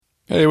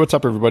Hey, what's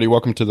up, everybody?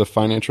 Welcome to the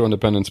Financial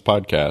Independence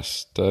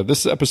Podcast.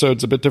 This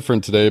episode's a bit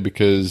different today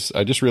because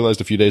I just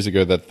realized a few days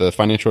ago that the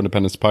Financial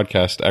Independence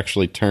Podcast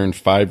actually turned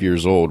 5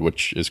 years old,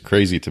 which is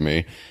crazy to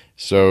me.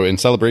 So in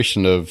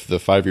celebration of the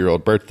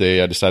 5-year-old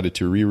birthday, I decided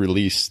to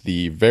re-release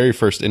the very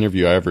first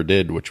interview I ever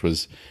did, which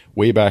was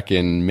way back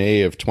in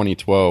May of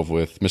 2012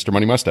 with Mr.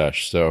 Money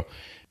Mustache. So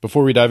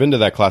before we dive into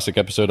that classic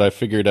episode, I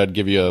figured I'd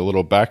give you a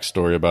little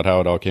backstory about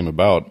how it all came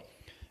about.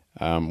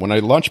 When I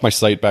launched my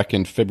site back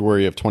in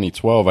February of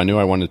 2012, I knew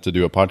I wanted to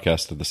do a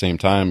podcast at the same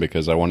time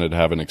because I wanted to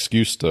have an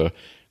excuse to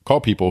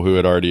call people who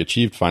had already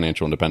achieved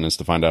financial independence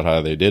to find out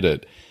how they did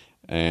it.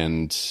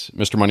 And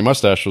Mr. Money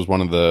Mustache was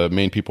one of the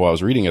main people I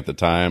was reading at the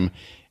time.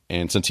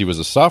 And since he was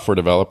a software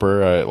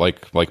developer,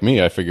 like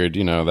me, I figured,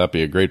 that'd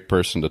be a great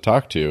person to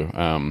talk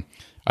to.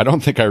 I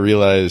don't think I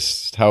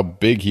realized how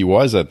big he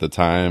was at the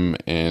time,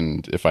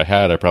 and if I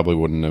had, I probably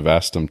wouldn't have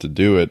asked him to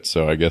do it.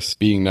 So I guess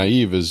being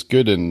naive is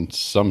good in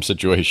some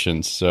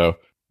situations. So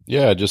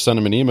yeah, I just sent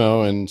him an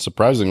email, and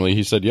surprisingly,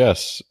 he said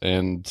yes.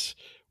 And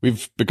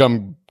we've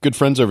become good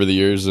friends over the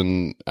years,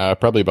 and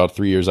probably about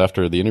 3 years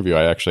after the interview,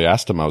 I actually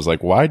asked him, I was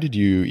like, why did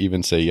you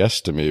even say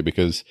yes to me?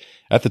 Because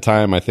at the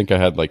time, I think I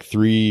had like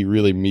 3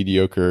 really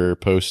mediocre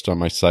posts on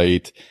my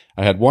site.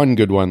 I had one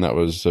good one that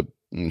was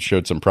and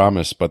showed some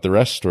promise, but the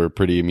rest were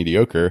pretty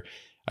mediocre.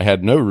 I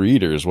had no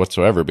readers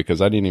whatsoever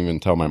because I didn't even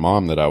tell my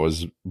mom that I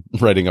was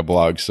writing a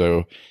blog.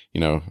 So,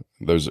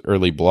 those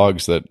early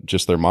blogs that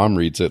just their mom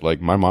reads it, like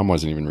my mom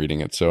wasn't even reading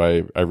it. So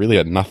I really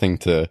had nothing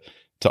to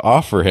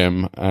offer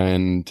him.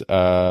 And,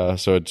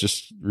 so it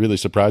just really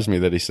surprised me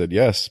that he said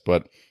yes.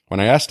 But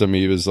when I asked him,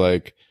 he was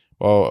like,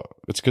 well,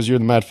 it's because you're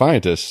the Mad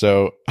Fientist.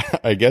 So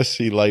I guess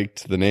he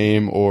liked the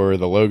name or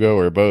the logo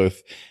or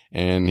both.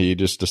 And he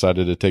just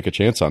decided to take a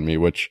chance on me,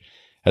 which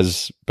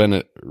has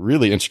been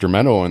really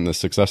instrumental in the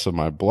success of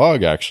my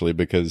blog, actually,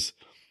 because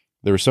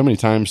there were so many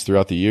times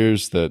throughout the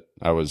years that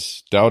I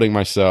was doubting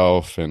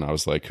myself and I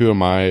was like, who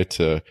am I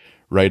to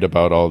write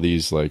about all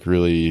these like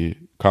really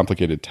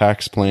complicated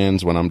tax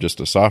plans when I'm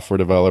just a software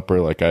developer?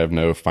 Like I have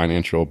no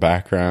financial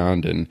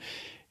background and,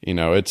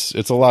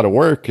 it's a lot of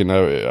work.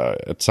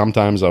 And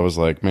sometimes I was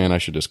like, man, I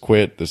should just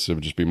quit. This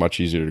would just be much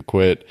easier to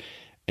quit.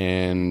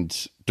 And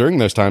during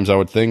those times I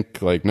would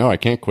think like, no, I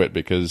can't quit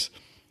because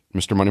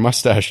Mr. Money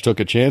Mustache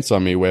took a chance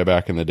on me way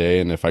back in the day.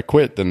 And if I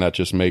quit, then that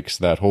just makes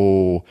that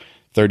whole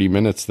 30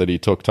 minutes that he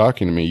took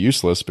talking to me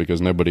useless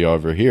because nobody will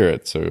ever hear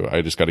it. So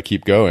I just got to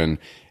keep going.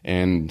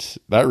 And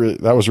that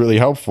was really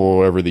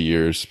helpful over the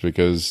years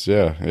because,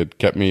 yeah, it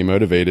kept me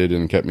motivated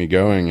and kept me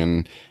going.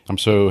 And I'm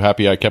so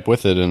happy I kept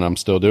with it and I'm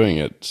still doing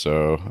it.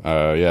 So,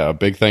 a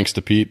big thanks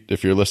to Pete.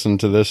 If you're listening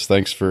to this,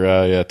 thanks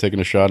for, taking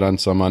a shot on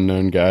some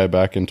unknown guy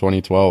back in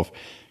 2012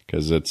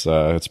 because it's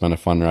been a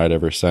fun ride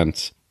ever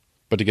since.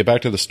 But to get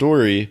back to the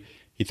story,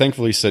 he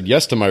thankfully said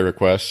yes to my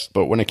request.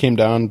 But when it came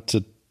down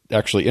to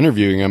actually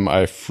interviewing him,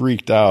 I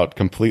freaked out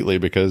completely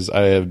because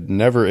I have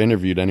never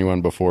interviewed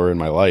anyone before in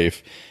my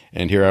life.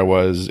 And here I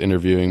was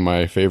interviewing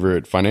my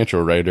favorite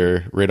financial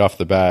writer right off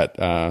the bat.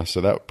 So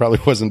that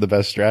probably wasn't the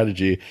best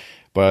strategy.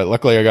 But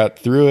luckily I got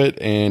through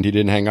it and he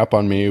didn't hang up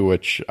on me,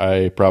 which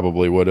I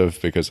probably would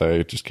have because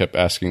I just kept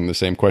asking the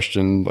same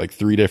question like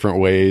 3 different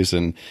ways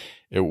and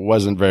it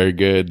wasn't very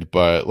good,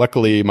 but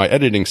luckily my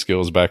editing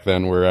skills back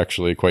then were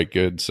actually quite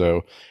good.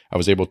 So I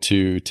was able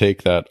to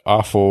take that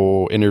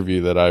awful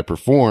interview that I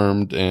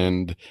performed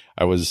and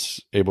I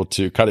was able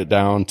to cut it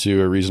down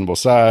to a reasonable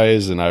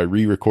size and I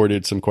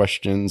re-recorded some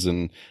questions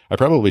and I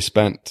probably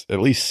spent at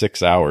least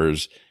 6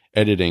 hours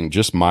editing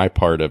just my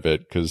part of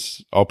it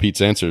because all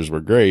Pete's answers were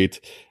great.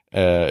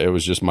 It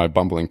was just my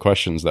bumbling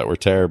questions that were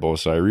terrible.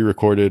 So I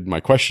re-recorded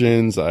my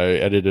questions, I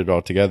edited it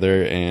all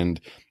together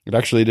and it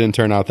actually didn't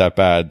turn out that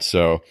bad.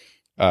 So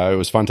it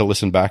was fun to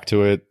listen back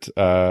to it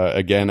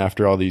again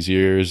after all these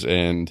years.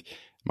 And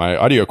my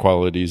audio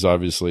quality's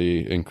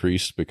obviously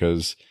increased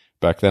because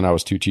back then I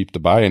was too cheap to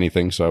buy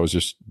anything. So I was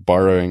just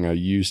borrowing a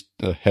used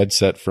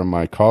headset from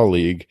my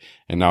colleague.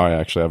 And now I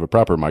actually have a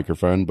proper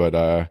microphone. But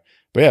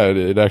yeah,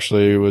 it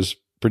actually was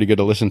pretty good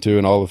to listen to.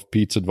 And all of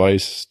Pete's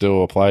advice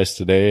still applies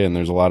today. And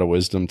there's a lot of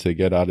wisdom to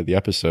get out of the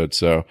episode.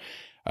 So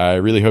I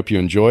really hope you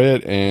enjoy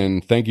it.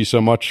 And thank you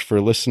so much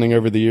for listening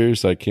over the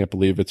years. I can't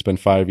believe it's been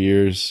 5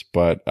 years,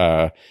 but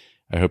I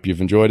hope you've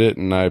enjoyed it.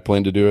 And I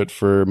plan to do it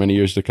for many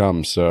years to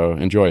come. So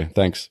enjoy.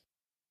 Thanks.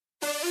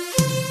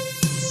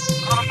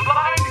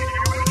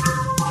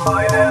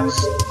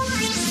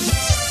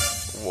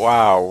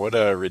 Wow, what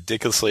a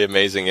ridiculously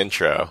amazing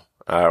intro.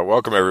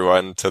 Welcome,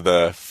 everyone, to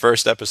the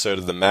first episode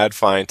of the Mad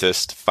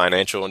Fientist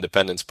Financial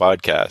Independence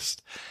Podcast.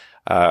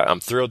 I'm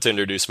thrilled to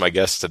introduce my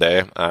guest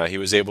today. He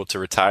was able to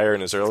retire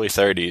in his early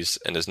 30s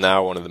and is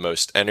now one of the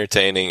most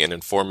entertaining and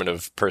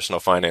informative personal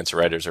finance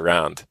writers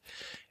around.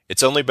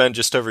 It's only been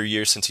just over a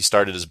year since he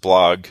started his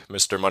blog,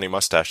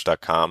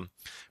 MrMoneyMustache.com,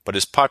 but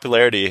his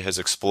popularity has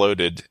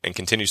exploded and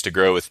continues to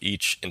grow with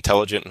each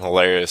intelligent and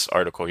hilarious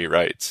article he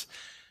writes.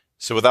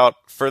 So without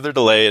further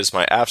delay, it's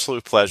my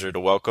absolute pleasure to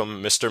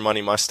welcome Mr.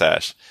 Money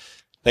Mustache.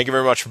 Thank you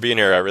very much for being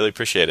here. I really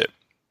appreciate it.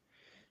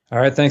 All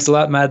right. Thanks a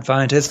lot, Mad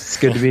Fientist. It's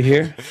good to be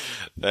here.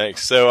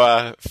 Thanks.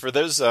 So, for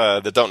those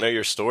that don't know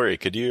your story,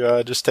 could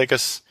you just take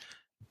us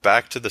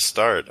back to the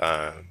start?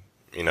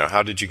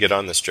 How did you get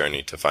on this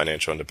journey to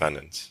financial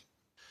independence?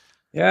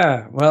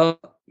 Yeah, well,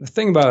 the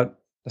thing about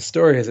the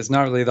story is it's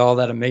not really all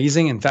that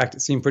amazing. In fact,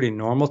 it seemed pretty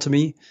normal to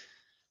me.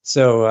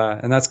 So,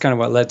 and that's kind of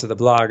what led to the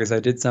blog is I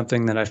did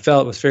something that I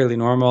felt was fairly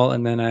normal,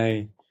 and then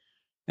I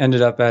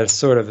ended up at a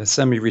sort of a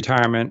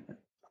semi-retirement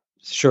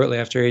shortly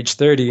after age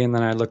 30, and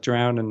then I looked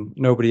around and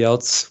nobody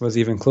else was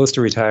even close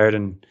to retired,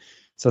 and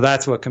so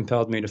that's what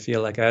compelled me to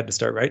feel like I had to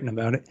start writing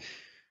about it.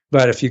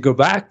 But if you go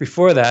back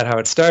before that, how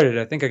it started,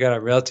 I think I got a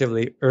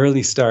relatively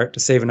early start to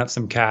saving up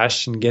some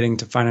cash and getting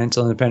to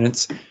financial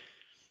independence.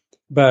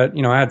 But,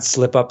 I had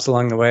slip ups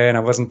along the way and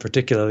I wasn't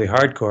particularly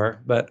hardcore.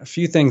 But a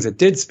few things that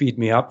did speed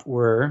me up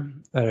were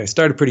that I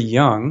started pretty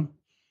young,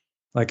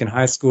 like in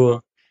high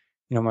school.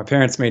 My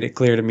parents made it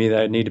clear to me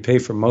that I need to pay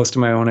for most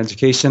of my own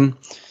education.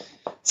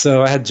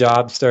 So I had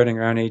jobs starting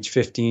around age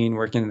 15,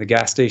 working at the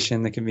gas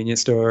station, the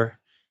convenience store,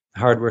 the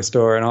hardware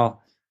store, and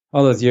all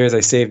those years I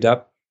saved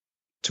up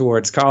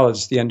towards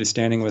college. The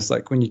understanding was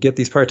like when you get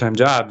these part-time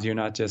jobs, you're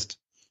not just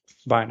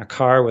buying a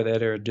car with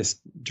it or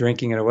just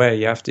drinking it away.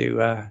 You have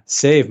to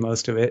save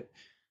most of it.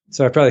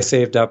 So I probably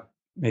saved up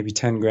maybe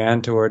 10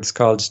 grand towards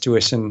college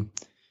tuition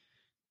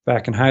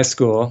back in high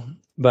school.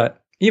 But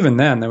even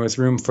then there was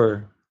room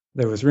for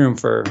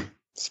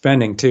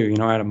spending too.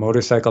 I had a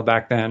motorcycle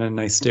back then and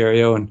a nice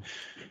stereo and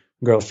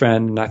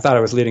girlfriend, and I thought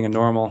I was leading a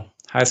normal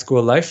high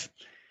school life.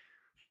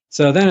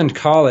 So then in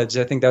college,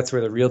 I think that's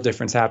where the real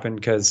difference happened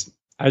because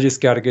I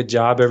just got a good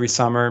job every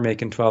summer,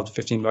 making 12 to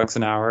 15 bucks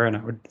an hour, and I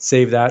would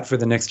save that for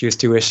the next year's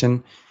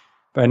tuition.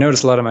 But I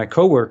noticed a lot of my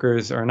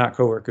coworkers, or not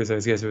coworkers, I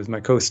guess it was my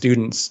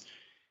co-students,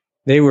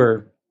 they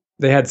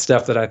had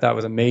stuff that I thought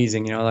was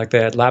amazing. Like they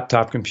had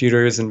laptop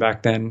computers, and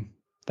back then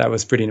that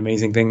was pretty an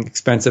amazing thing,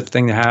 expensive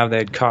thing to have. They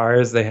had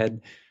cars, they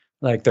had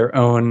like their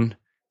own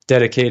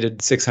dedicated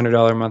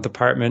 $600 a month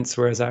apartments,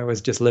 whereas I was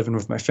just living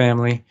with my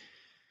family.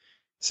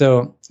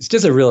 So it's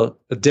just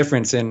a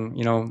difference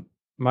in,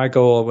 my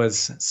goal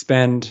was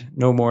spend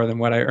no more than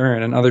what I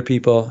earn, and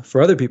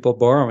for other people,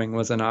 borrowing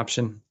was an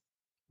option.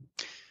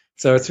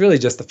 So it's really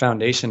just the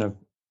foundation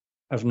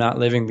of not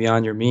living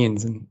beyond your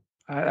means. And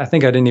I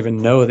think I didn't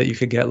even know that you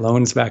could get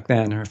loans back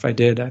then, or if I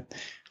did,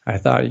 I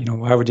thought,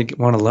 why would you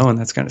want a loan?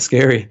 That's kind of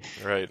scary.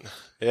 Right.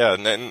 Yeah.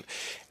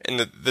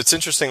 And that's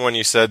interesting when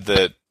you said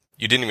that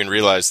you didn't even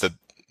realize that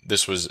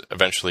this was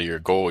eventually your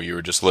goal. You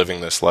were just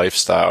living this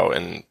lifestyle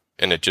and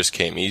it just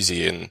came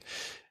easy.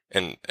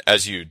 And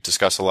as you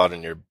discuss a lot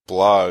in your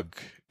blog,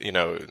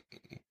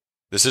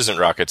 this isn't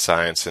rocket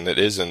science and it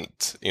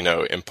isn't,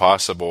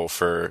 impossible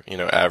for,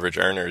 average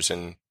earners.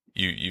 And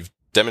you've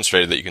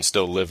demonstrated that you can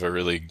still live a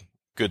really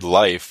good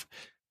life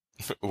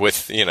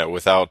with,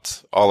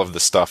 without all of the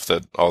stuff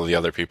that all the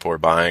other people are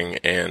buying.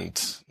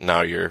 And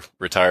now you're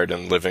retired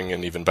and living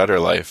an even better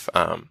life.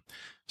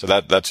 So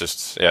that's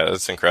just,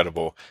 that's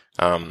incredible.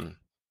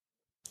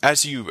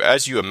 As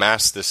you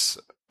amass this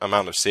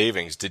amount of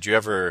savings, did you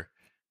ever,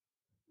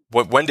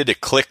 when did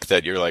it click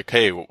that you're like,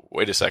 hey,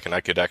 wait a second,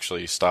 I could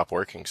actually stop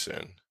working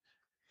soon?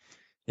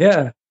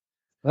 Yeah,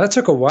 well, that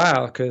took a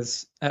while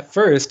because at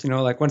first,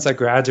 like once I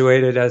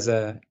graduated as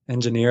an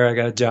engineer, I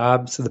got a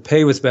job. So the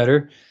pay was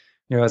better.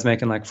 I was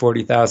making like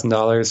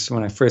 $40,000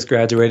 when I first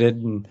graduated,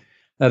 and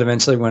that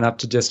eventually went up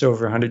to just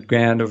over 100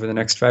 grand over the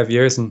next 5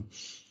 years. And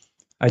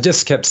I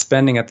just kept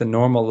spending at the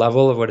normal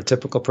level of what a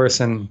typical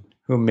person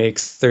who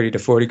makes 30 to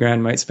 40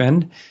 grand might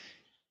spend.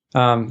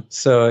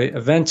 So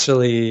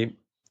eventually,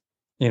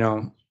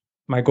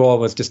 my goal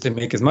was just to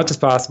make as much as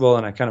possible.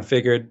 And I kind of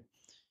figured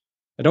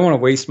I don't want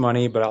to waste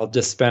money, but I'll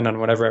just spend on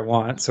whatever I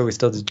want. So we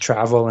still did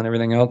travel and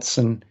everything else.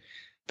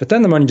 But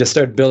then the money just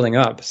started building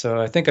up. So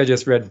I think I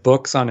just read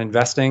books on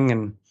investing,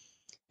 and,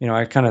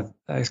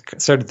 I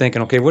started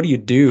thinking, okay, what do you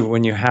do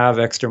when you have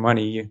extra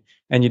money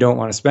and you don't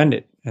want to spend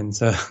it? And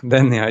so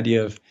then the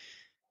idea of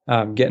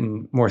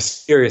getting more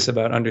serious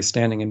about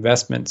understanding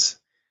investments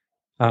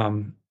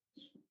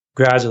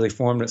gradually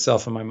formed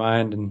itself in my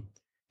mind. And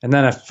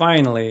then I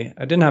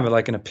didn't have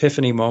like an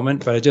epiphany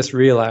moment, but I just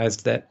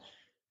realized that,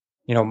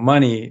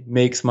 money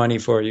makes money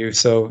for you.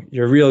 So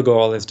your real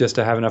goal is just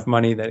to have enough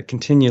money that it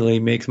continually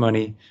makes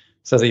money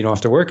so that you don't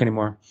have to work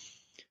anymore.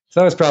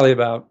 So that was probably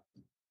about,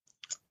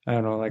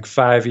 like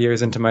 5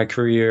 years into my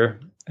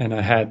career, and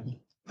I had,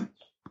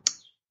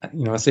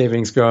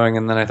 savings growing.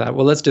 And then I thought,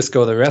 well, let's just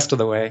go the rest of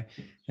the way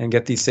and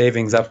get these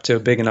savings up to a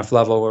big enough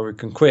level where we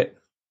can quit.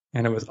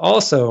 And it was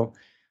also,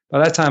 by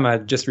that time,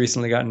 I'd just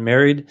recently gotten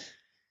married.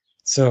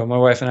 So my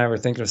wife and I were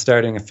thinking of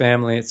starting a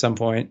family at some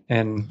point,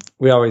 and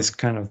we always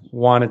kind of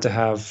wanted to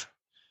have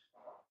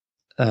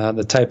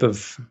the type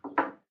of,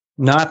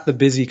 not the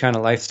busy kind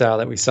of lifestyle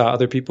that we saw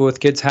other people with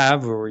kids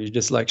have, where you're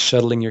just like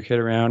shuttling your kid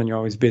around and you're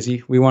always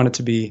busy. We wanted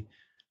to be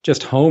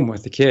just home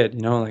with the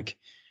kid, like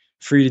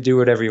free to do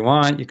whatever you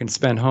want. You can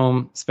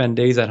spend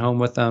days at home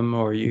with them,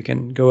 or you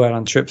can go out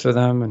on trips with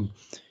them. And,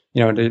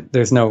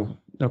 there's no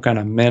kind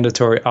of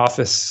mandatory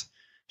office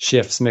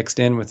shifts mixed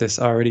in with this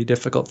already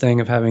difficult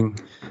thing of having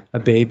a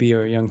baby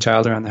or a young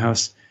child around the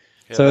house.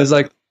 Yeah, So it was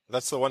like,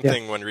 That's the one Yeah.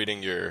 thing when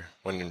reading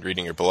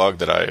your blog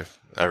that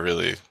I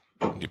really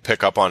you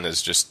pick up on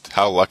is just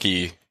how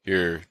lucky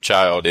your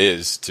child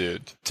is to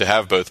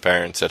have both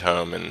parents at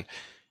home. And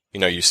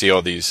you see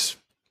all these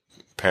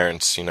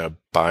parents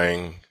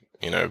buying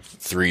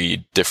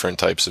 3 different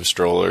types of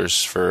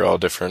strollers for all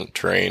different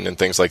terrain and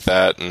things like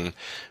that,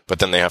 but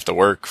then they have to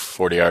work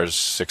 40 hours,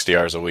 60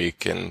 hours a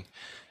week. And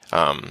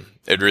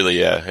it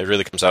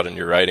really comes out in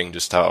your writing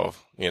just how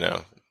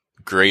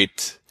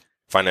great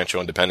financial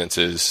independence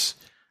is,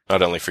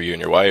 not only for you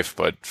and your wife,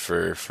 but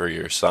for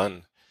your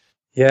son.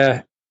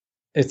 Yeah,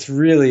 it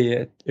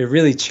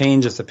really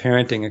changes the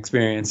parenting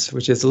experience,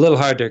 which is a little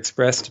hard to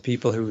express to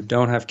people who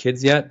don't have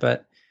kids yet.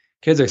 But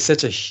kids are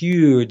such a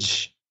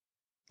huge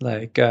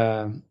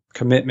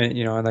commitment,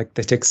 like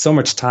they take so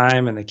much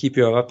time and they keep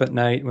you up at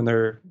night when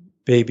they're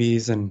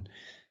babies. And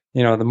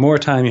the more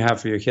time you have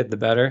for your kid, the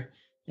better.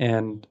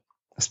 And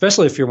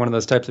especially if you're one of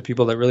those types of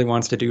people that really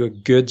wants to do a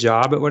good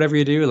job at whatever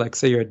you do, like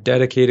say you're a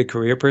dedicated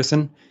career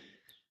person,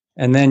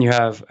 and then you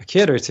have a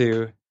kid or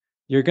two,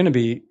 you're going to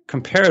be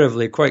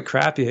comparatively quite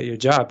crappy at your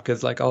job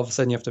because like all of a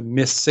sudden you have to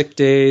miss sick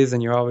days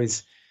and you're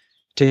always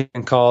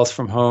taking calls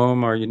from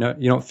home, or you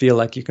don't feel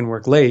like you can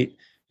work late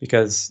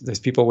because there's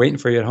people waiting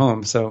for you at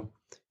home. So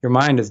your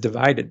mind is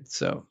divided.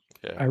 So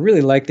Yeah. I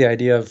really like the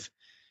idea of,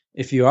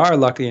 if you are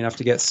lucky enough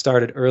to get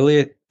started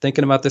early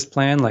thinking about this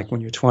plan, like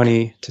when you're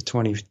 20 to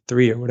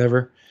 23 or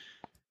whatever,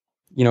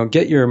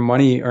 get your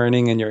money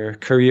earning and your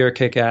career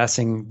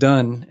kick-assing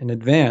done in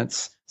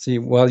advance. So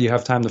you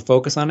have time to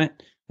focus on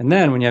it. And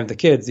then when you have the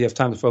kids, you have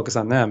time to focus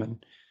on them.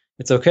 And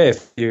it's okay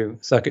if you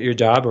suck at your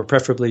job, or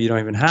preferably you don't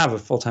even have a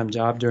full-time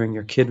job during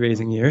your kid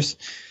raising years,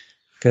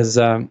 because,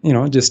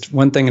 just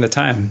one thing at a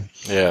time.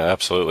 Yeah,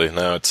 absolutely.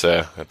 No, it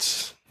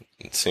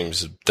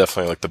seems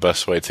definitely like the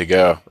best way to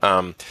go.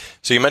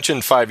 So you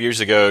mentioned 5 years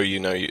ago,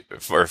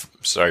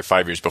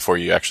 5 years before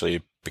you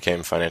actually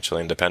became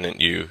financially independent,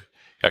 you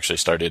actually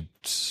started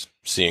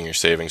seeing your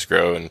savings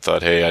grow and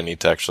thought, hey, I need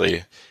to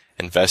actually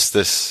invest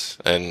this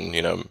and,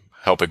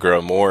 help it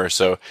grow more.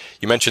 So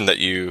you mentioned that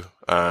you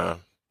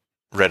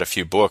read a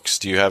few books.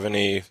 Do you have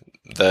any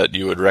that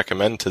you would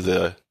recommend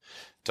to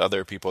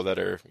other people that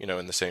are,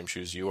 in the same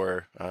shoes you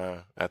are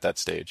at that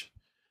stage?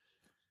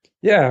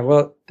 Yeah,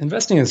 well,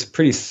 investing is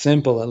pretty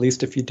simple, at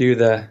least if you do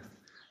the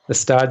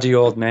stodgy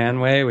old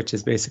man way, which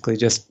is basically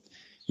just,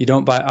 you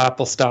don't buy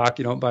Apple stock,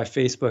 you don't buy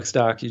Facebook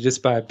stock, you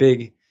just buy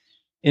big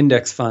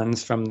index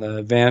funds from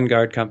the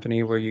Vanguard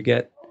company, where you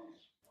get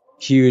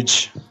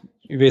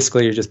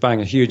you're just buying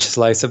a huge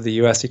slice of the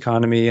US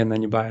economy, and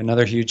then you buy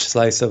another huge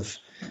slice of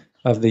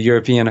the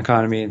European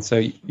economy. And so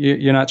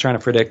you're not trying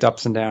to predict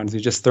ups and downs.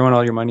 You're just throwing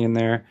all your money in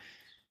there,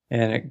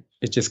 and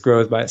it just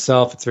grows by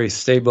itself. It's very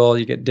stable.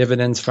 You get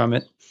dividends from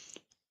it.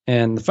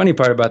 And the funny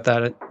part about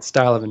that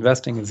style of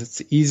investing is it's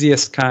the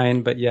easiest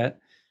kind, but yet,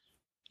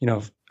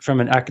 from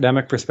an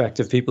academic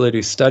perspective, people who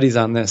do studies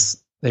on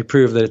this, they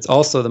prove that it's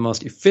also the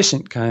most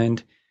efficient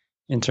kind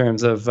in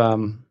terms of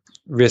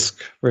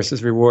risk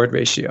versus reward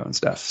ratio and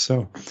stuff.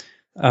 So,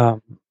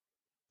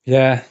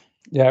 yeah,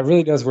 it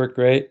really does work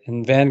great.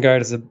 And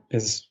Vanguard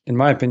is, in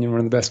my opinion, one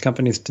of the best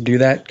companies to do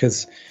that,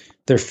 because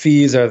their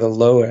fees are the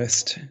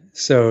lowest.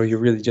 So you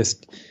really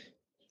just,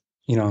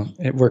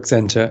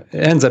 it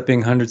ends up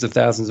being hundreds of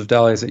thousands of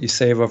dollars that you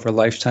save over a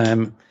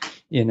lifetime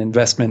in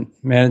investment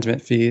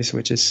management fees,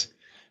 which is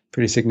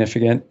pretty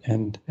significant,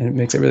 and it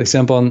makes it really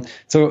simple. And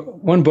so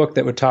one book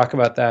that would talks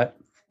about that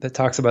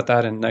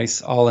in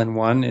nice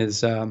all-in-one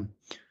is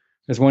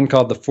there's one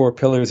called The 4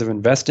 Pillars of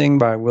Investing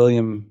by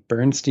William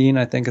Bernstein,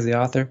 I think is the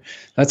author.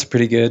 That's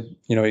pretty good.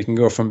 You can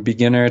go from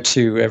beginner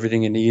to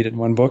everything you need in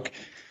one book.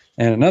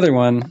 And another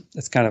one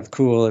that's kind of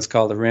cool is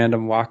called A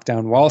Random Walk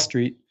Down Wall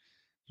Street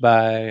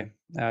by,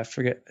 I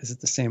forget, is it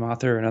the same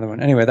author or another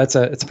one? Anyway, it's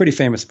a pretty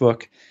famous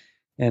book,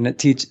 and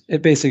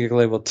it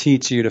basically will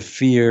teach you to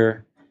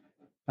fear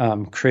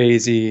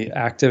crazy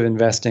active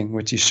investing,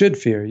 which you should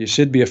fear. You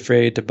should be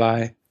afraid to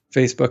buy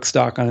Facebook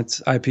stock on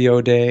its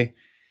IPO day,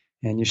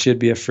 and you should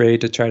be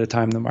afraid to try to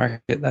time the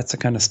market. That's the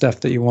kind of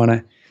stuff that you want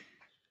to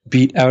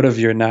beat out of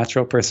your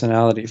natural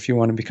personality if you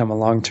want to become a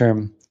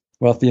long-term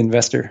wealthy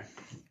investor.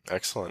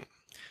 Excellent.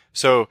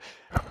 So,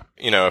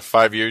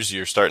 5 years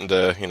you're starting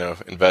to,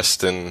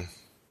 invest in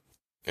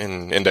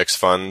index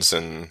funds,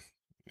 and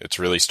it's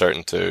really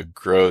starting to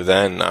grow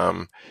then.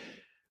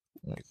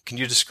 Can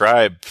you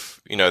describe,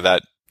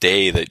 that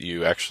day that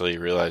you actually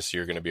realized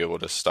you're going to be able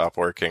to stop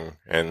working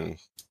and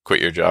quit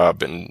your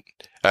job? And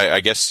I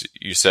guess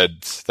you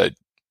said that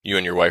you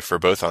and your wife were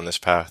both on this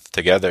path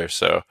together.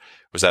 So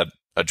was that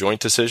a joint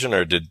decision,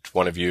 or did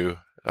one of you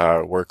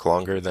work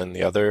longer than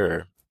the other?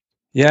 Or?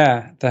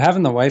 Yeah,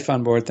 having the wife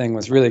on board thing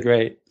was really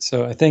great.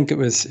 So I think it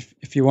was,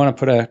 if you want to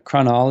put a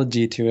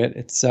chronology to it,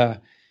 it's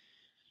the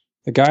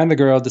guy and the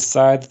girl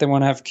decide that they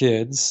want to have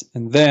kids,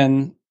 and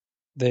then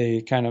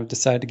they kind of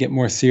decide to get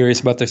more serious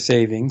about their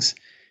savings.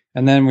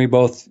 And then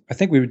I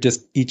think we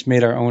just each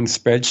made our own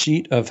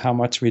spreadsheet of how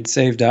much we'd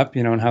saved up,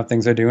 and how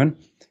things are doing.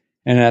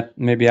 And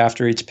maybe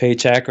after each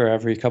paycheck or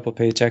every couple of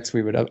paychecks,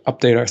 we would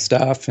update our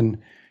stuff and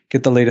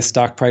get the latest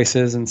stock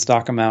prices and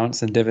stock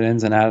amounts and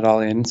dividends and add it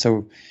all in.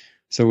 So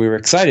we were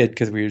excited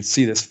because we would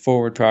see this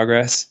forward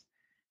progress.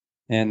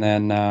 And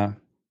then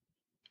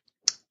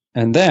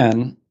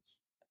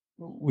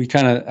we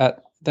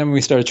then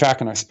we started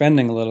tracking our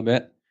spending a little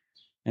bit,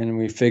 and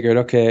we figured,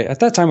 okay, at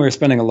that time we were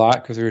spending a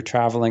lot because we were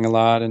traveling a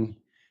lot, and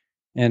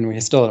we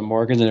still had a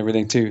mortgage and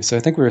everything too. So I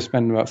think we were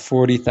spending about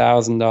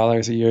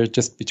 $40,000 a year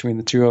just between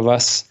the two of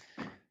us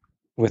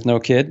with no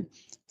kid.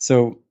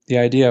 So the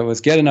idea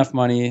was get enough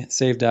money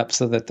saved up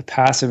so that the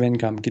passive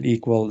income could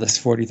equal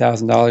this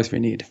 $40,000 we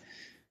need.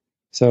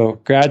 So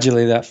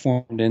gradually that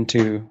formed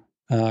into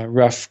a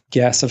rough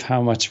guess of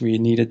how much we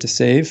needed to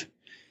save.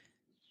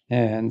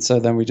 And so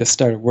then we just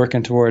started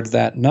working towards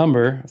that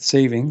number of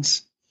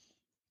savings,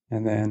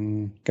 and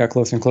then got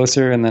closer and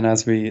closer. And then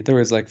there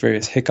was like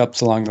various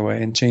hiccups along the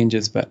way and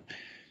changes, but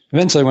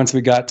eventually once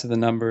we got to the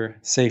number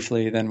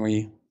safely, then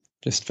we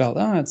just felt,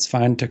 it's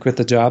fine to quit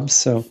the job.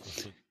 So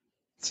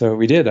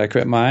we did. I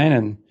quit mine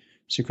and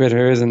she quit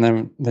hers. And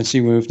then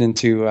she moved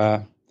into,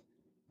 my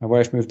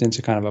wife moved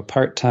into kind of a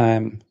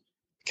part-time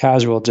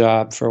casual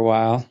job for a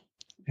while.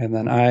 And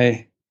then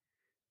I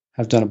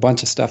have done a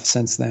bunch of stuff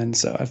since then.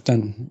 So I've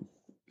done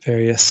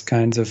various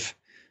kinds of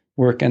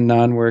work and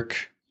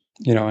non-work,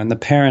 and the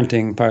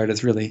parenting part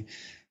has really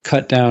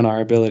cut down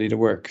our ability to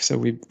work. So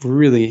we're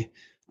really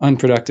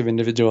unproductive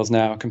individuals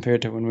now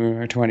compared to when we were in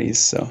our 20s.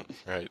 So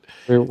right.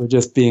 we're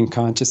just being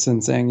conscious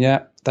and saying,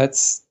 yeah,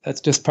 that's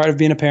just part of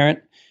being a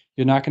parent.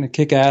 You're not going to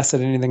kick ass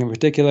at anything in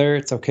particular.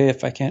 It's okay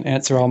if I can't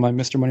answer all my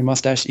Mr. Money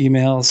Mustache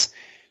emails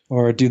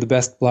or do the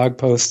best blog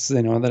posts,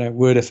 that I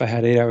would if I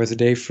had 8 hours a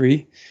day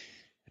free.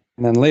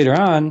 And then later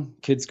on,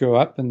 kids grow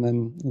up, and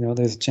then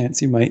there's a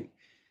chance you might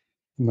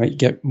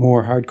get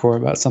more hardcore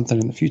about something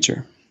in the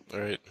future. All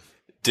right.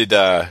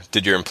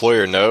 Did your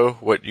employer know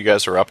what you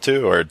guys were up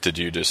to, or did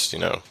you just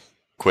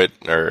quit,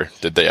 or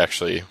did they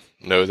actually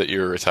know that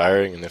you were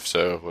retiring? And if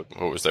so,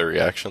 what was their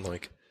reaction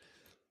like?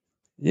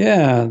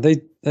 Yeah,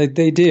 they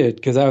did,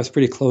 because I was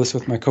pretty close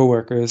with my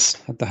coworkers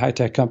at the high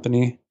tech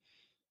company.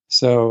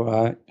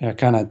 So I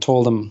kind of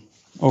told them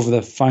over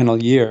the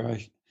final year.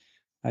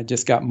 I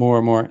just got more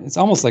and more. It's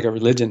almost like a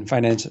religion,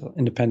 financial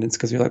independence,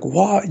 because you're like,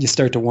 what? You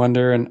start to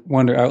wonder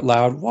out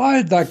loud, why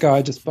did that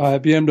guy just buy a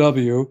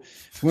BMW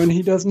when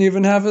he doesn't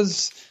even have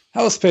his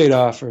house paid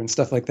off, and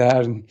stuff like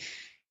that. And,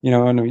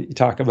 and we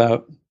talk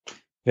about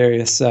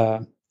various,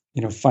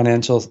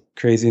 financial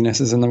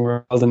crazinesses in the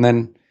world. And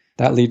then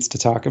that leads to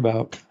talk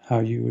about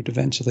how you would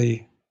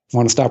eventually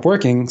want to stop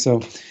working.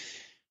 So,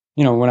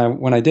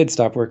 when I did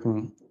stop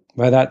working,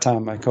 by that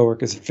time, my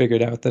coworkers had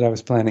figured out that I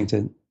was planning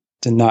to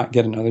not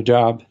get another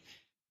job.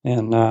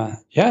 And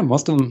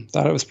most of them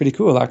thought it was pretty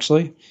cool,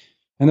 actually.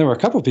 And there were a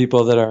couple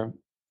people that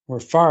were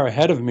far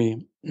ahead of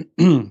me,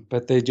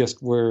 but they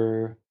just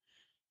were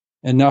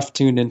enough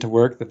tuned into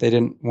work that they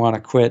didn't want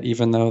to quit,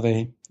 even though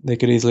they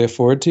could easily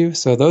afford to.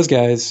 So those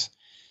guys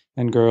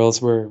and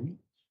girls were,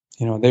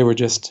 they were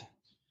just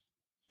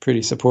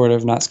pretty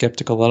supportive, not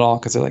skeptical at all,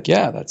 because they're like,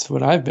 yeah, that's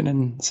what I've been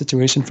in a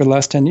situation for the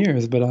last 10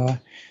 years, but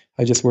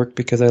I just work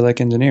because I like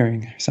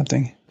engineering or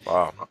something.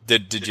 Wow.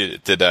 Did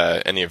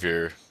any of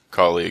your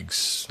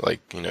colleagues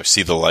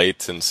see the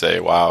light and say,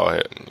 wow,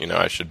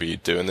 I should be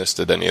doing this?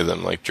 Did any of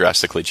them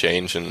drastically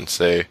change and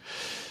say,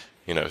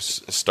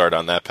 start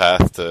on that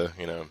path to,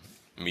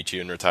 meet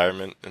you in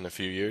retirement in a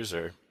few years?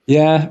 Or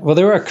yeah, well,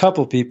 there were a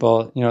couple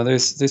people,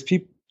 there's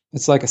people,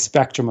 it's like a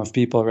spectrum of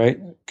people, right?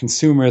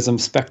 Consumerism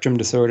spectrum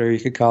disorder, you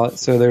could call it.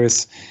 So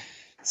there's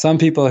some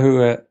people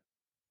who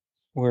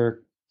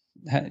were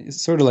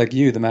sort of like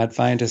you, the mad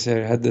scientist,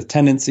 had the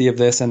tendency of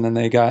this, and then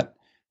they got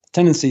the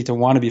tendency to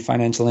want to be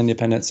financial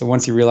independent. So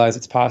once you realize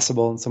it's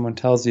possible and someone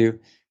tells you,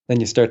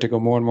 then you start to go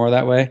more and more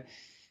that way.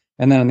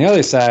 And then on the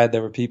other side,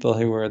 there were people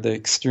who were the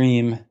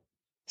extreme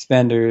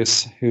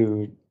spenders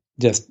who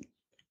just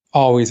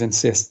always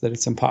insist that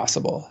it's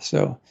impossible.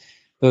 So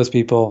those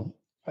people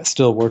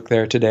still work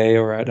there today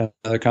or at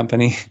another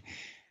company,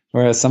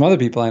 whereas some other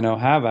people I know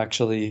have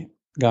actually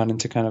gone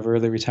into kind of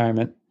early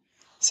retirement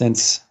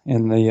since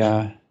in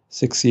the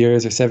 6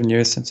 years or 7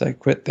 years since I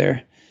quit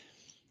there.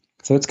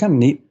 So it's kind of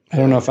neat. I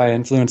don't know if I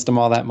influenced them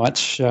all that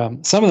much.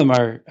 Some of them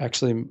are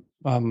actually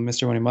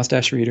Mr. Money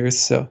Mustache readers.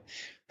 So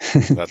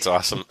that's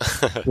awesome.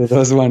 So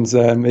those ones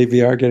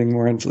maybe are getting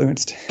more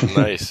influenced.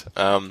 Nice.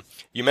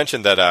 You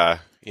mentioned that,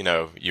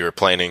 you were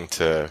planning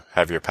to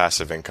have your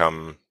passive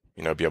income,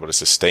 be able to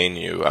sustain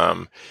you.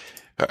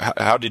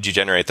 How did you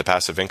generate the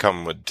passive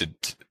income?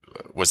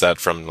 Was that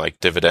from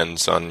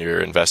dividends on your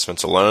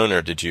investments alone,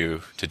 or did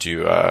you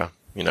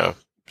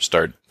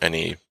start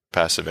any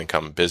passive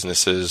income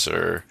businesses?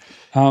 Or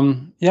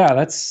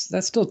that's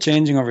still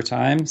changing over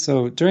time.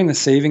 So during the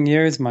saving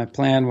years, my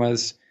plan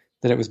was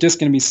that it was just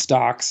going to be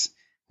stocks.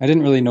 I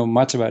didn't really know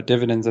much about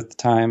dividends at the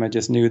time. I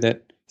just knew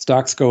that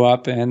stocks go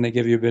up and they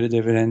give you a bit of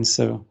dividends.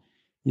 So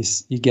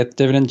you get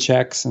dividend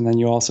checks, and then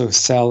you also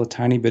sell a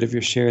tiny bit of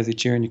your shares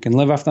each year and you can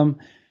live off them.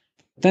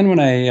 But then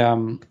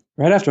when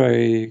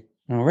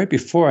right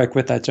before I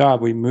quit that job,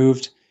 we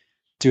moved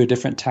to a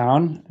different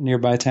town,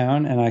 nearby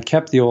town, and I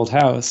kept the old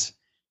house.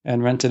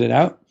 and rented it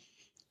out.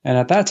 And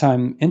at that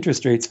time,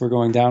 interest rates were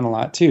going down a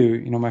lot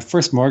too. My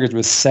first mortgage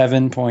was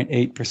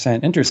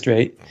 7.8% interest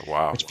rate,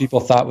 Wow. which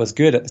people thought was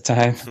good at the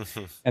time.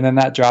 And then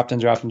that dropped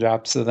and dropped and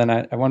dropped. So then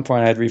at one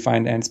point I had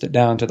refinanced it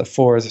down to the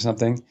fours or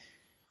something.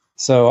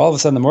 So all of a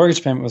sudden the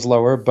mortgage payment was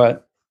lower,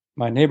 but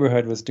my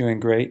neighborhood was doing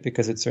great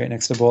because it's right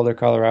next to Boulder,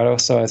 Colorado.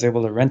 So I was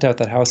able to rent out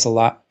that house a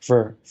lot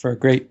for a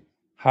great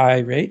high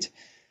rate.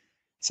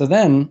 So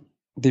then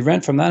the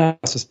rent from that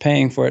house was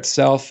paying for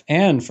itself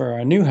and for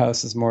our new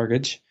house's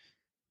mortgage.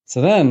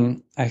 So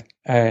then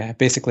I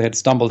basically had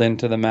stumbled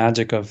into the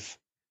magic of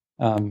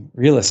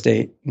real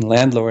estate and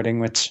landlording,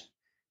 which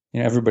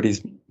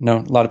everybody's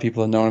known. A lot of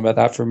people have known about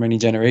that for many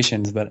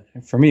generations, but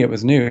for me it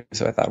was new.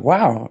 So I thought,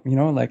 wow,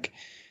 like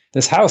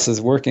this house is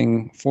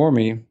working for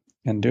me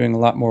and doing a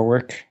lot more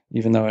work,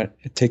 even though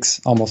it takes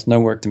almost no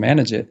work to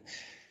manage it.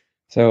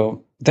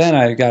 So then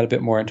I got a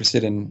bit more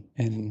interested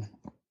in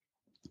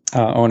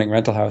owning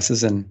rental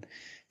houses, and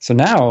so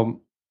now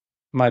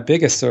my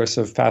biggest source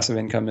of passive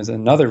income is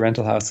another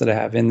rental house that I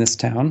have in this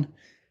town,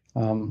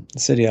 the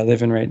city I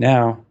live in right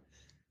now.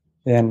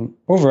 And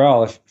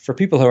overall, for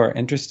people who are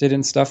interested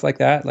in stuff like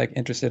that, like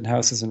interested in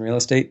houses and real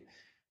estate,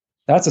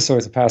 that's a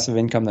source of passive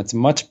income that's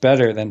much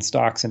better than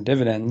stocks and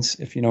dividends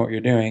if you know what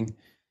you're doing,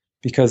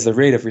 because the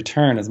rate of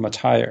return is much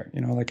higher.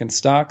 Like in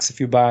stocks, if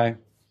you buy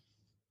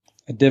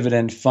a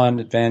dividend fund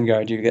at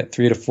Vanguard, you get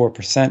 3 to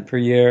 4% per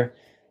year.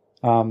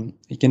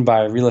 You can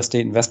buy real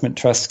estate investment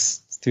trusts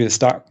through the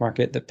stock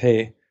market that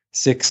pay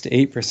 6 to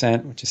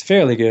 8%, which is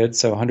fairly good.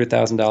 So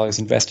 $100,000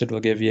 invested will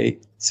give you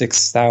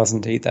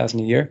 $6,000 to $8,000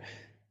 a year.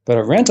 But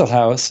a rental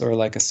house or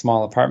like a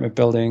small apartment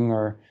building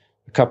or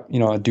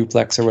a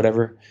duplex or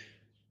whatever,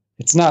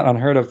 it's not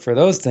unheard of for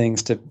those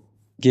things to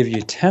give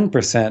you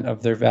 10%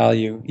 of their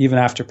value, even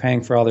after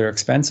paying for all their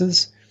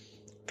expenses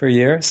per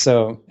year.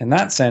 So in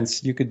that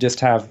sense, you could just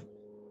have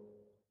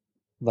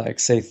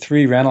say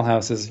 3 rental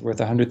houses worth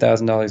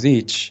 $100,000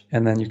 each,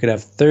 and then you could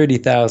have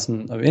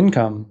 $30,000 of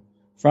income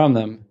from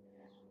them.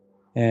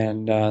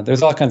 And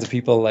there's all kinds of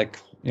people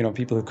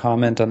people who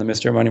comment on the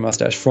Mr. Money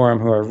Mustache forum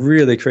who are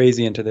really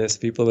crazy into this,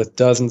 people with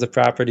dozens of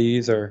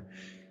properties or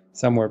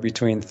somewhere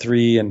between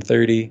 3 and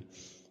 30.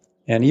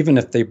 And even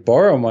if they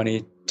borrow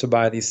money to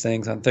buy these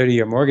things on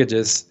 30-year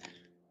mortgages,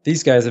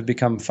 these guys have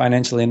become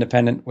financially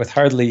independent with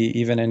hardly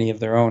even any of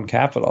their own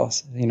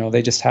capitals.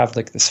 They just have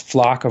this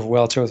flock of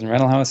well-chosen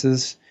rental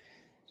houses.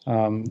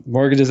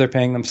 Mortgages are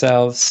paying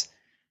themselves.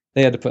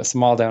 They had to put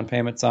small down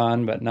payments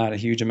on, but not a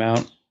huge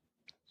amount.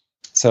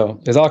 So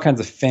there's all kinds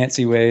of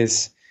fancy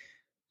ways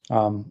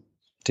to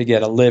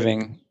get a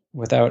living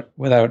without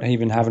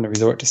even having to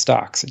resort to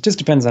stocks. It just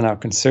depends on how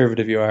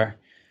conservative you are.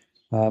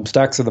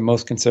 Stocks are the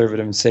most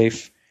conservative and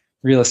safe.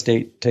 Real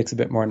estate takes a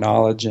bit more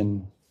knowledge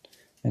and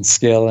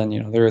skill,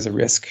 and there is a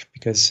risk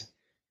because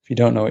if you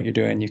don't know what you're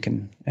doing, you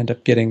can end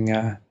up getting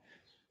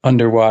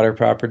underwater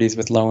properties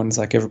with loans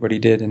like everybody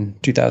did in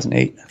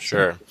 2008.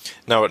 Sure.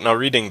 Now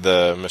reading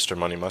the Mr.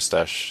 Money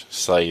Mustache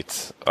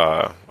site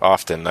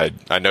often,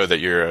 I know that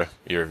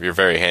you're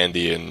very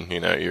handy and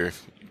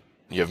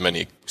you have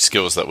many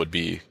skills that would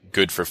be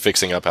good for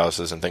fixing up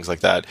houses and things like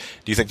that.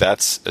 Do you think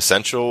that's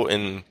essential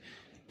in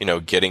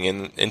getting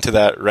into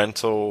that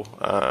rental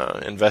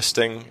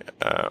investing,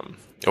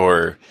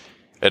 or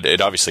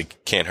it obviously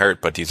can't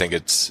hurt, but do you think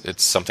it's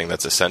something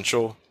that's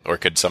essential, or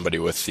could somebody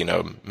with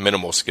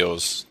minimal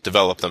skills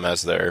develop them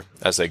as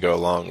they go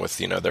along with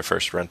their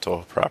first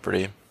rental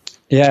property?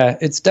 Yeah,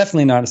 it's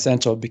definitely not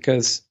essential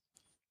because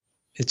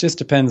it just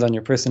depends on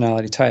your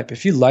personality type.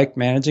 If you like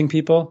managing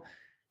people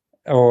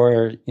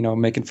or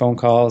making phone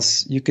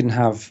calls, you can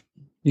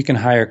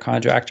hire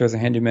contractors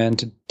and handymen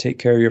to take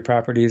care of your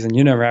properties, and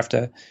you never have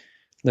to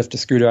lift a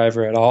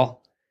screwdriver at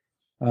all.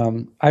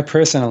 I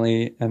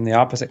personally am the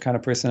opposite kind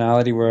of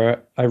personality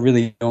where I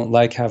really don't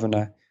like having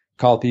to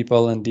call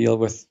people and deal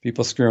with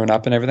people screwing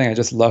up and everything. I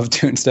just love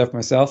doing stuff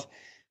myself.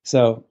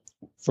 So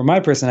for my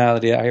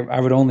personality, I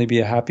would only be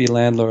a happy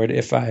landlord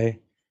if I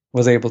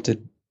was able to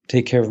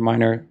take care of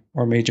minor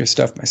or major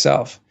stuff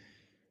myself.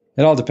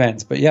 It all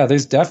depends. But yeah,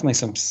 there's definitely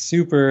some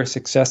super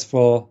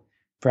successful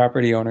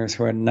property owners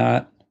who are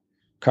not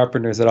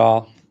carpenters at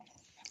all.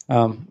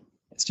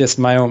 It's just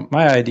my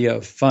idea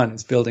of fun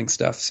is building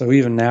stuff. So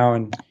even now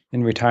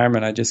in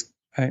retirement,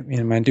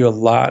 I do a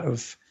lot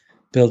of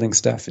building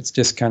stuff. It's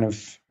just kind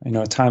of,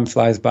 time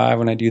flies by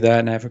when I do that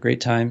and I have a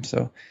great time.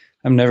 So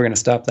I'm never going to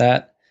stop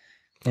that.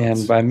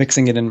 And by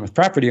mixing it in with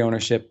property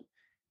ownership,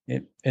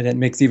 it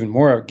makes even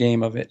more a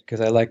game of it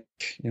because I like,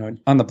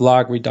 on the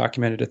blog, we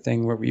documented a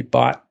thing where we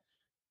bought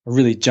a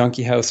really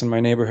junky house in my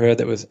neighborhood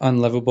that was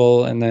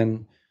unlivable and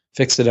then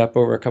fixed it up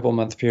over a couple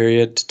month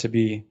period to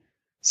be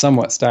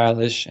somewhat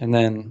stylish and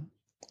then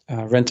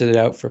rented it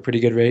out for a pretty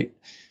good rate.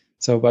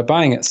 So by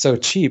buying it so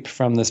cheap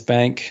from this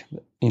bank,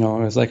 it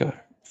was like a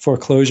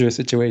foreclosure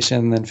situation,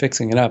 and then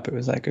fixing it up, it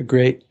was like a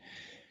great,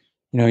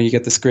 you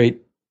get this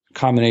great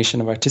combination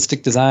of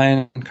artistic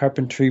design and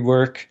carpentry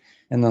work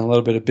and then a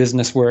little bit of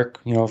business work,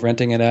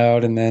 renting it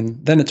out, and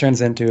then it turns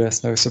into a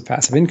source of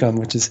passive income,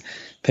 which is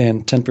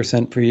paying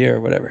 10% per year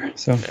or whatever.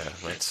 So yeah,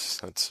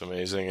 that's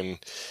amazing. And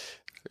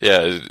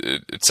yeah,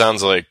 it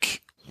sounds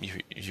like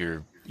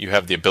you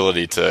have the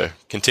ability to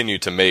continue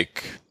to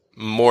make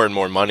more and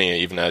more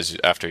money even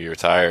after you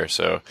retire.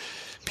 So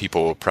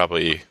people will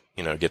probably,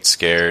 get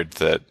scared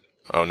that,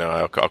 oh no,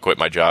 I'll quit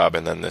my job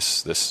and then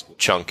this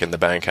chunk in the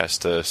bank has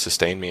to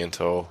sustain me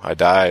until I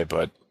die.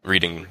 But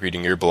reading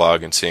your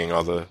blog and seeing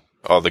all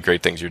the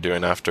great things you're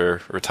doing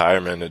after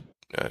retirement,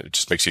 it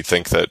just makes you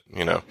think that,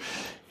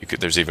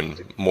 there's even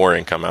more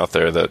income out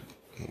there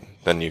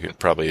than you could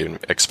probably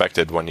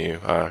expected when you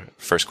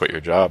first quit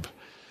your job.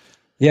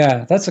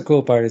 Yeah, that's the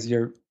cool part is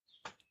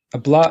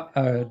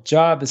a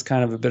job is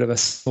kind of a bit of a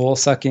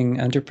soul-sucking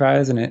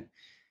enterprise, and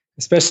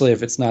especially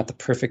if it's not the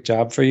perfect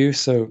job for you.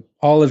 So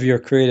all of your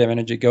creative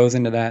energy goes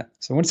into that.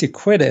 So once you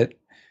quit it,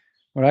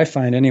 what I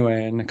find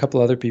anyway, and a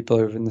couple other people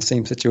who are in the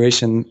same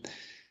situation,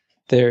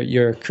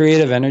 your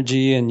creative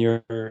energy and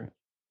your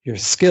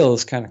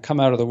skills kind of come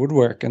out of the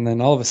woodwork, and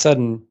then all of a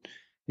sudden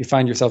you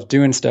find yourself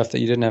doing stuff that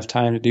you didn't have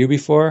time to do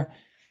before,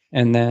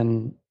 and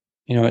then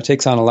it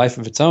takes on a life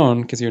of its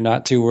own because you're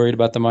not too worried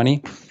about the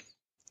money,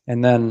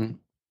 and then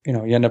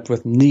you end up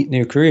with neat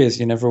new careers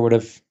you never would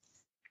have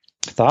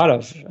thought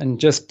of. And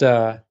just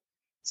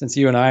since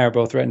you and I are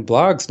both writing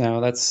blogs now,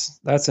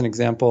 that's an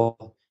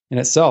example in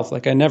itself.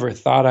 Like I never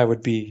thought I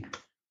would be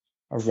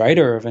a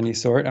writer of any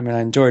sort. I mean,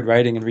 I enjoyed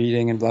writing and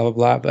reading and blah blah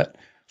blah, but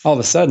all of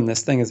a sudden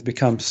this thing has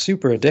become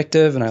super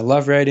addictive, and I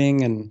love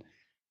writing. And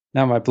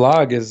now my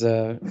blog is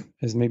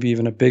maybe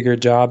even a bigger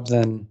job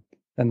than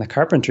the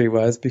carpentry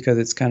was, because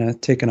it's kind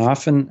of taken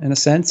off in a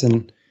sense.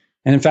 And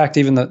in fact,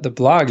 even the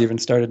blog even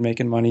started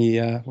making money,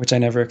 which I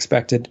never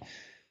expected.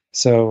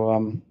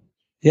 So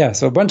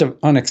so a bunch of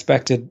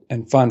unexpected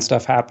and fun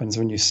stuff happens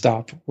when you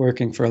stop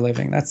working for a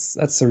living.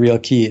 That's the real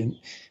key. It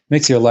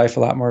makes your life a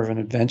lot more of an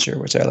adventure,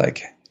 which I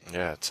like.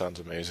 Yeah, it sounds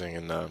amazing.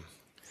 And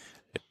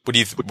what do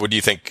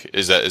you think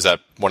is that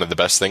one of the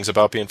best things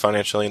about being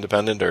financially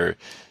independent, or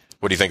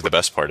what do you think the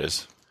best part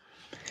is?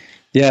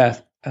 Yeah,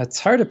 it's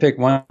hard to pick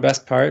one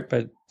best part,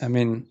 but I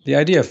mean, the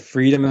idea of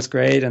freedom is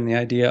great, and the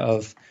idea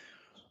of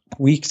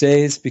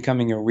weekdays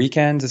becoming your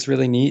weekends is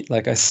really neat.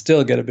 Like I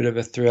still get a bit of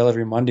a thrill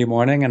every Monday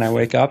morning, and I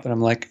wake up and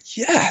I'm like,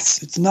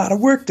 yes, it's not a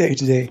work day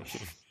today.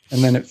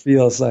 And then it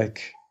feels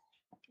like,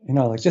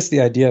 like just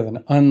the idea of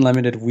an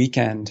unlimited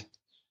weekend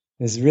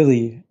is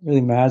really,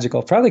 really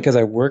magical. Probably because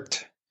I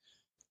worked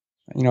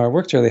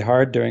really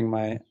hard during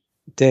my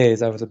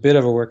days. I was a bit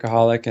of a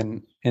workaholic,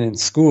 and in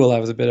school I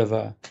was a bit of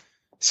a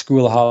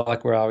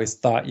schoolaholic, where I always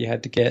thought you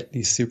had to get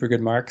these super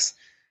good marks.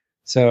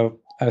 So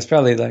I was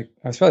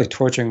probably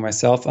torturing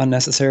myself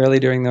unnecessarily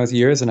during those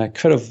years, and I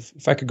could have,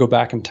 if I could go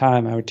back in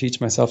time, I would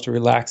teach myself to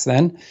relax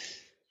then.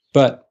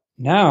 But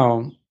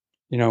now,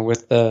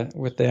 with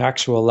the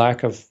actual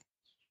lack of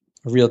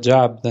a real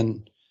job,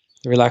 then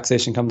the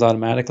relaxation comes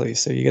automatically.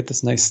 So you get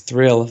this nice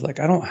thrill of like,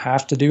 I don't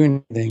have to do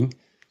anything,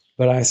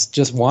 but I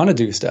just want to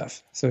do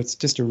stuff. So it's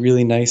just a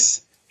really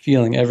nice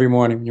feeling every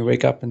morning when you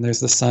wake up and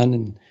there's the sun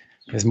and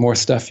there's more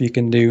stuff you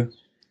can do.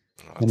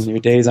 And your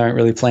days aren't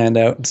really planned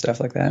out and stuff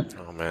like that.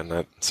 Oh man,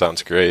 that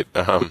sounds great.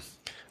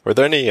 Were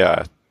there any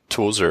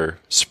tools or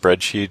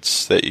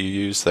spreadsheets that you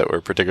used that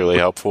were particularly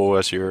helpful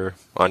as you were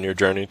on your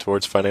journey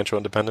towards financial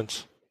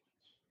independence?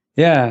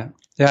 Yeah.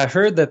 I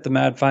heard that the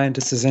Mad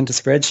Fientist is into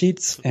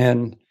spreadsheets,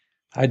 and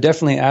I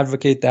definitely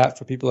advocate that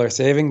for people who are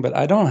saving, but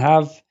I don't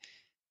have,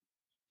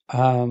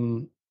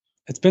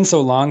 it's been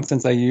so long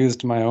since I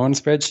used my own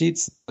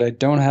spreadsheets that I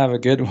don't have a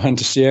good one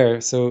to share.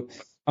 So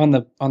on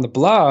the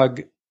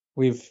blog,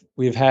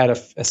 we've had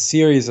a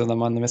series of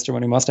them on the Mr.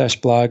 Money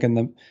Mustache blog, and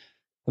the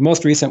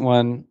most recent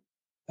one,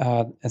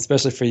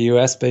 especially for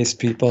US-based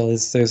people,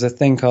 is there's a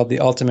thing called the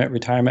Ultimate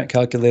Retirement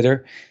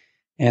Calculator,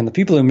 and the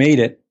people who made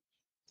it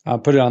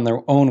put it on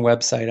their own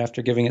website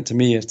after giving it to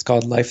me. It's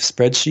called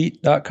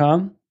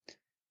lifespreadsheet.com,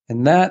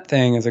 and that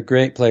thing is a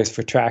great place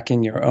for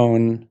tracking your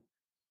own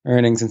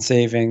earnings and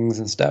savings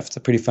and stuff. It's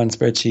a pretty fun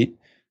spreadsheet.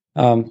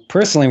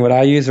 Personally, what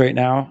I use right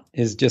now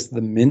is just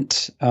the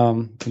Mint,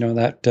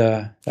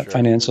 that Sure.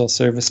 financial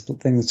service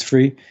thing that's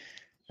free.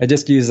 I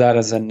just use that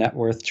as a net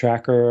worth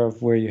tracker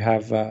of where you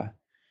have,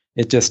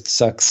 it just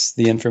sucks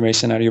the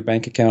information out of your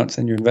bank accounts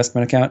and your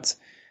investment accounts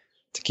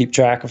to keep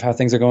track of how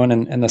things are going.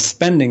 And the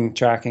spending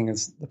tracking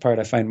is the part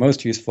I find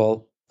most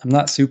useful. I'm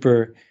not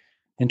super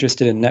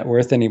interested in net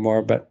worth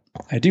anymore, but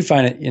I do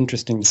find it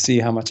interesting to see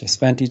how much I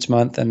spent each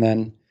month. And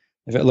then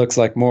if it looks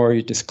like more,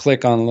 you just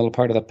click on a little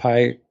part of the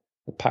pie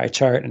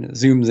chart, and it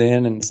zooms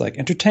in, and it's like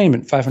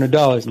entertainment,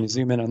 $500, and you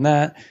zoom in on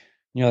that, and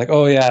you're like,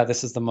 oh yeah,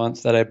 this is the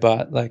month that I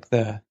bought like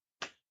the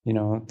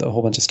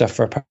whole bunch of stuff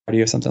for a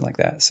party or something like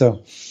that.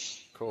 So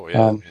cool,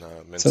 yeah.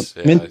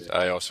 Mint,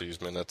 I also use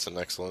Mint. That's an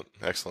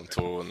excellent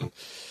tool. And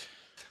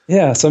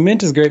yeah, so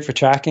Mint is great for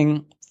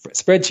tracking.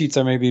 Spreadsheets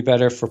are maybe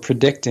better for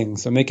predicting,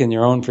 so making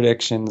your own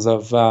predictions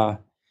of, I've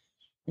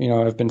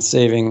been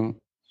saving,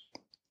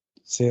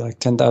 say, like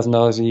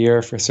 $10,000 a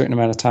year for a certain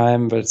amount of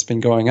time, but it's been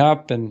going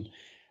up, and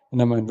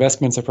my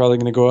investments are probably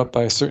going to go up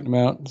by a certain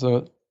amount.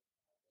 So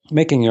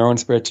making your own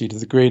spreadsheet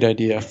is a great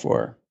idea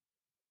for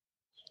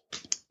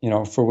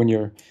when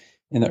you're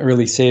in the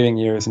early saving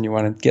years and you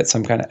want to get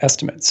some kind of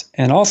estimates.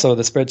 And also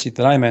the spreadsheet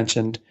that I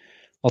mentioned,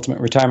 Ultimate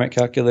Retirement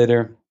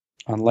Calculator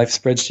on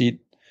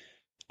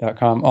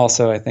lifespreadsheet.com,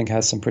 also I think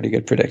has some pretty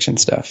good prediction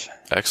stuff.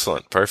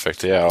 Excellent.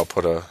 Perfect. Yeah, I'll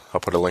put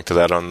a link to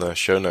that on the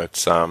show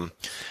notes.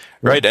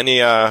 Right.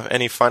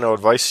 Any final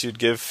advice you'd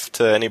give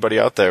to anybody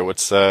out there?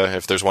 What's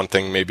if there's one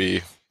thing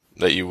maybe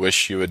that you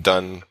wish you had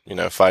done,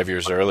 5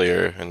 years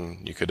earlier,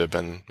 and you could have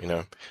been,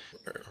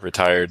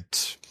 retired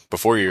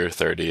before you were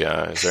 30?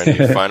 Is there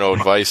any final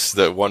advice,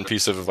 one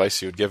piece of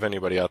advice you would give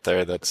anybody out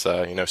there that's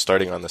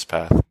starting on this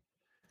path?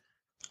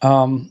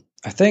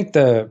 I think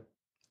the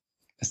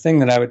thing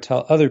that I would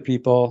tell other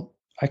people,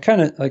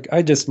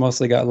 I just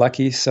mostly got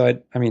lucky.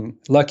 So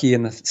lucky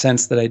in the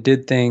sense that I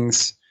did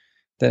things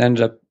that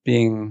ended up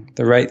being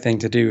the right thing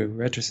to do,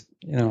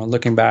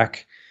 looking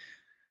back.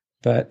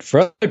 But for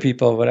other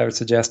people, what I would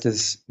suggest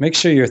is make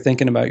sure you're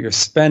thinking about your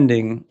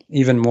spending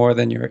even more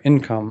than your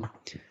income.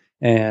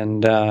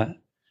 And,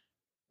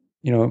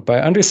 by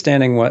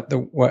understanding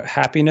what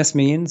happiness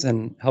means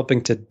and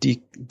helping to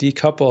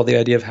decouple the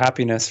idea of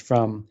happiness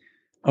from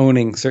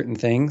owning certain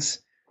things,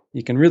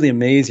 you can really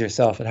amaze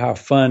yourself at how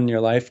fun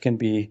your life can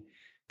be.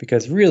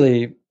 Because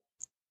really,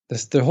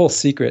 the whole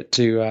secret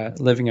to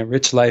living a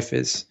rich life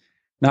is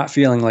not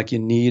feeling like you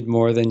need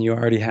more than you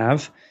already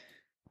have.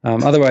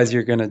 Otherwise,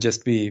 you're going to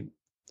just be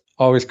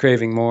always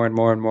craving more and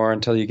more and more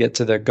until you get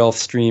to the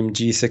Gulfstream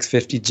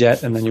G650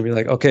 jet, and then you'll be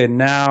like, okay,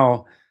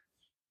 now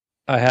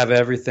I have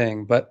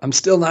everything, but I'm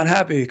still not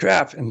happy.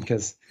 Crap.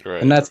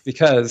 And that's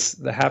because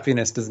the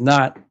happiness does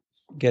not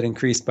get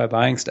increased by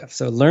buying stuff.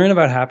 So learn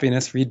about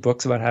happiness, read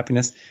books about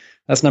happiness.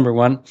 That's number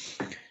one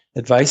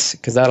advice,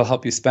 because that'll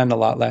help you spend a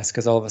lot less,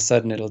 because all of a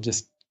sudden it'll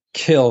just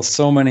kill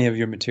so many of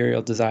your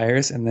material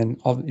desires, and then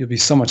you'll be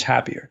so much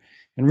happier.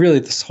 And really,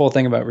 this whole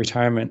thing about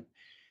retirement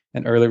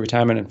and early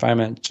retirement and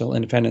financial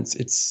independence,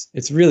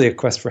 it's really a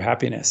quest for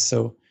happiness.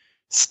 So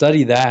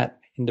study that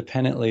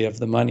independently of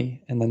the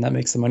money, and then that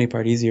makes the money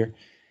part easier.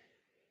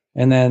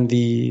 And then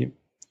the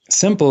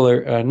simpler,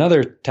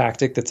 another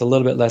tactic that's a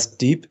little bit less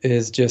deep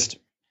is just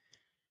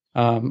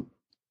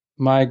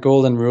my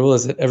golden rule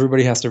is that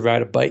everybody has to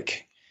ride a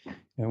bike,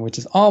 which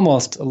is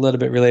almost a little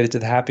bit related to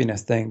the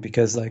happiness thing,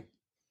 because like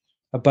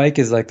a bike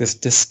is like this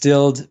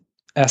distilled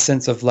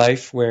essence of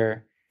life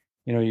where,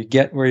 you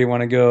get where you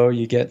want to go,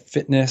 you get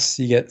fitness,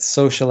 you get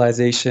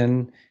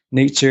socialization,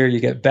 nature, you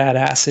get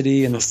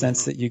badassity in the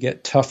sense that you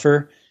get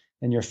tougher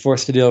and you're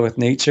forced to deal with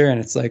nature. And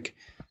it's like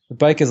the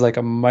bike is like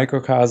a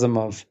microcosm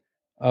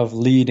of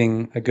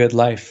leading a good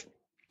life.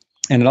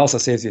 And it also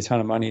saves you a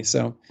ton of money.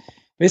 So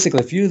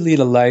basically, if you lead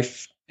a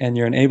life and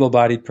you're an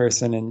able-bodied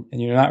person and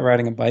you're not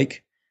riding a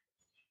bike,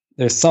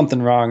 there's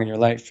something wrong in your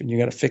life and you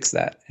got to fix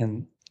that.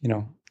 And,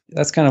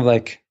 that's kind of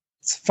like,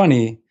 it's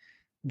funny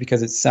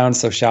because it sounds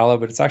so shallow,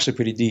 but it's actually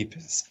pretty deep.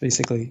 It's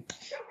basically,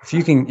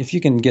 if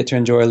you can get to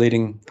enjoy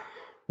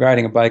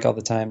riding a bike all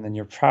the time, then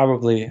you're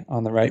probably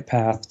on the right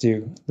path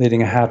to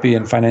leading a happy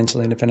and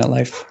financially independent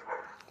life.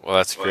 Well,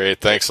 that's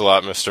great. Thanks a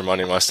lot, Mr.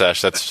 Money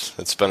Mustache.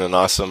 It's been an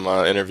awesome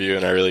interview,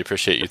 and I really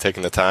appreciate you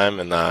taking the time.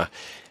 And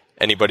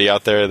anybody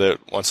out there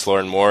that wants to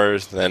learn more,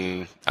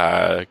 then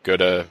go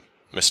to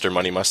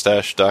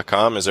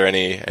MrMoneyMustache.com. Is there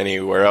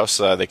anywhere else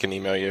they can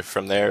email you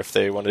from there if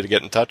they wanted to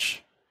get in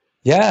touch?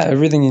 Yeah,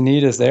 everything you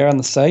need is there on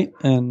the site.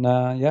 And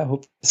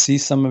hope to see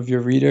some of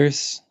your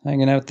readers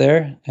hanging out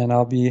there. And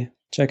I'll be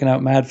checking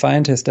out Mad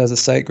Fientist as the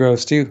site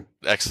grows too.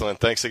 Excellent.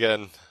 Thanks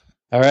again.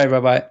 All right.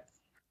 Bye-bye.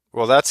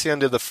 Well, that's the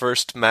end of the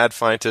first Mad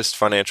Fientist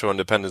Financial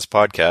Independence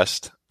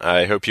podcast.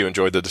 I hope you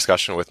enjoyed the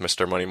discussion with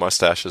Mr. Money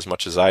Mustache as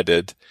much as I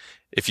did.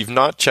 If you've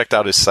not checked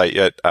out his site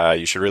yet,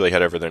 you should really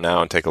head over there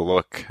now and take a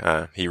look.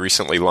 He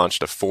recently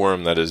launched a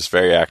forum that is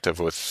very active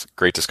with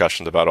great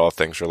discussions about all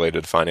things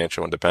related to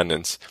financial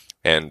independence.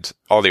 And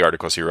all the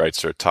articles he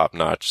writes are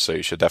top-notch, so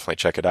you should definitely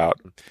check it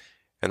out.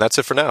 And that's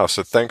it for now.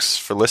 So thanks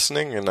for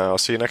listening, and I'll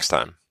see you next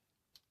time.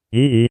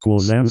 E =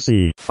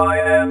 MC.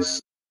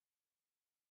 Finance.